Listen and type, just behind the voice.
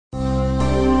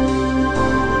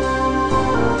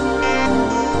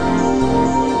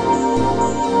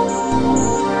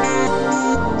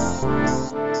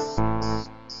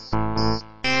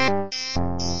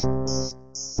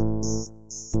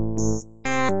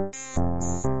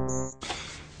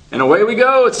And away we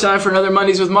go. It's time for another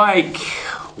Mondays with Mike.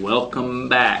 Welcome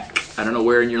back. I don't know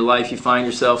where in your life you find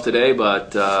yourself today,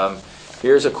 but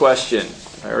here's a question.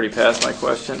 I already passed my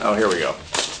question. Oh, here we go.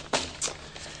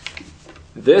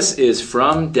 This is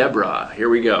from Deborah. Here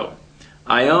we go.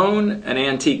 I own an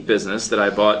antique business that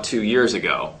I bought 2 years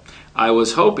ago. I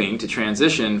was hoping to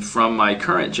transition from my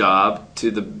current job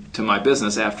to my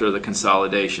business after the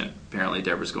consolidation. Apparently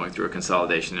Deborah's going through a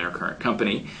consolidation in her current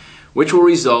company, which will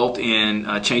result in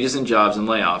changes in jobs and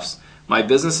layoffs. My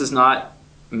business is not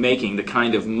making the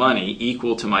kind of money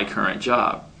equal to my current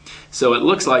job. So it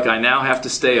looks like I now have to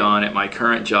stay on at my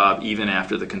current job even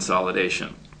after the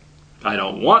consolidation. I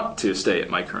don't want to stay at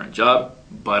my current job,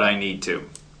 but I need to.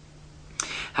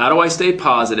 How do I stay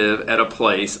positive at a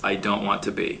place I don't want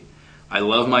to be? I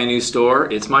love my new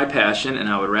store, it's my passion, and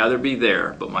I would rather be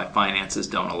there, but my finances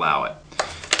don't allow it.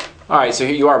 All right, so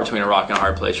here you are between a rock and a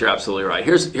hard place. You're absolutely right.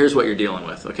 Here's what you're dealing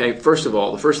with, okay? First of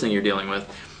all, the first thing you're dealing with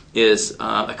is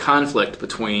a conflict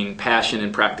between passion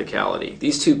and practicality.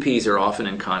 These two P's are often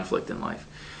in conflict in life.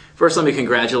 First, let me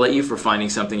congratulate you for finding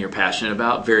something you're passionate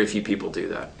about. Very few people do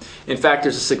that. In fact,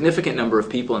 there's a significant number of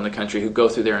people in the country who go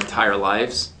through their entire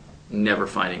lives never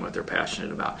finding what they're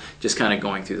passionate about, just kind of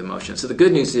going through the motions. So the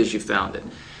good news is you found it.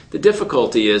 The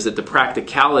difficulty is that the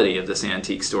practicality of this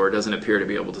antique store doesn't appear to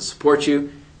be able to support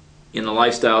you in the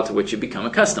lifestyle to which you become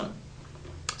accustomed.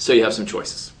 So you have some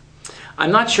choices.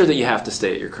 I'm not sure that you have to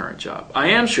stay at your current job. I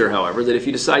am sure, however, that if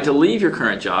you decide to leave your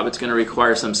current job, it's going to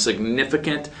require some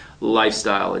significant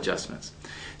lifestyle adjustments.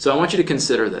 So I want you to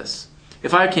consider this.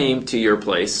 If I came to your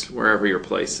place, wherever your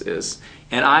place is,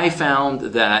 and I found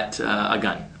that a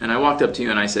gun, and I walked up to you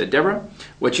and I said, Deborah,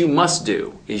 what you must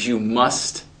do is you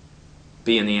must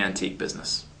be in the antique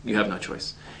business. You have no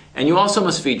choice. And you also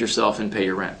must feed yourself and pay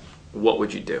your rent. What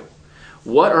would you do?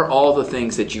 What are all the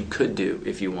things that you could do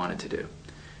if you wanted to do?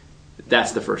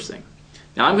 That's the first thing.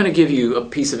 Now I'm going to give you a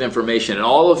piece of information, and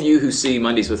all of you who see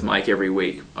Mondays with Mike every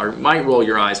week might roll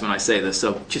your eyes when I say this,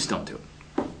 so just don't do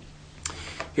it.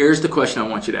 Here's the question I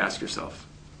want you to ask yourself.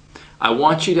 I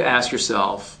want you to ask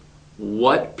yourself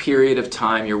what period of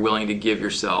time you're willing to give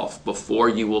yourself before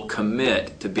you will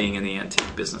commit to being in the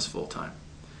antique business full time.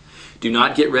 Do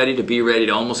not get ready to be ready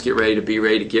to almost get ready to be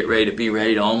ready to get ready to be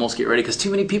ready to almost get ready, because too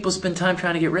many people spend time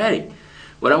trying to get ready.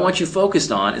 What I want you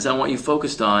focused on is I want you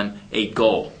focused on a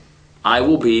goal. I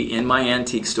will be in my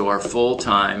antique store full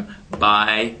time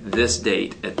by this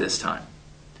date at this time.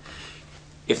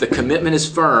 If the commitment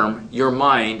is firm, your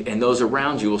mind and those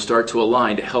around you will start to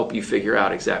align to help you figure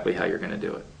out exactly how you're going to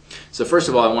do it. So first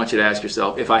of all, I want you to ask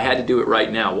yourself, if I had to do it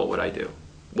right now, what would I do?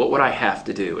 What would I have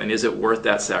to do? And is it worth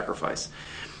that sacrifice?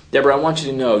 Deborah, I want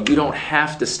you to know you don't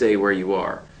have to stay where you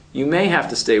are. You may have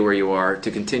to stay where you are to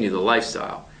continue the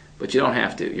lifestyle, but you don't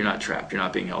have to. You're not trapped. You're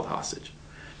not being held hostage.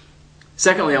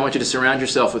 Secondly, I want you to surround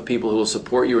yourself with people who will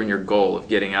support you in your goal of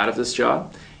getting out of this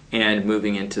job and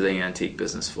moving into the antique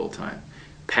business full time.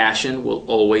 Passion will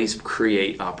always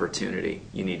create opportunity.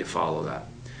 You need to follow that.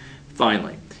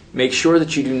 Finally, make sure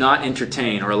that you do not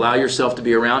entertain or allow yourself to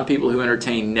be around people who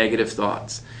entertain negative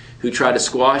thoughts, who try to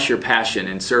squash your passion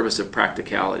in service of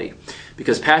practicality.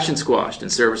 Because passion squashed in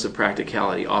service of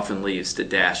practicality often leads to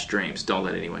dashed dreams. Don't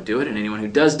let anyone do it, and anyone who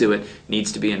does do it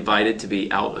needs to be invited to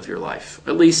be out of your life,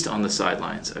 at least on the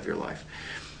sidelines of your life.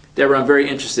 Deborah, I'm very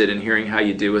interested in hearing how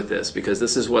you do with this, because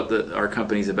this is what our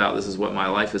company's about. This is what my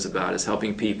life is about, is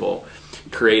helping people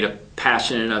create a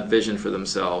passion and a vision for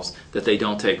themselves that they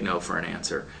don't take no for an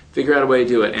answer. Figure out a way to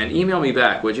do it, and email me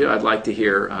back, would you? I'd like to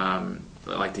hear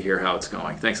how it's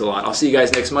going. Thanks a lot. I'll see you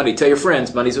guys next Monday. Tell your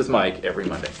friends, Mondays with Mike, every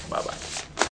Monday. Bye-bye.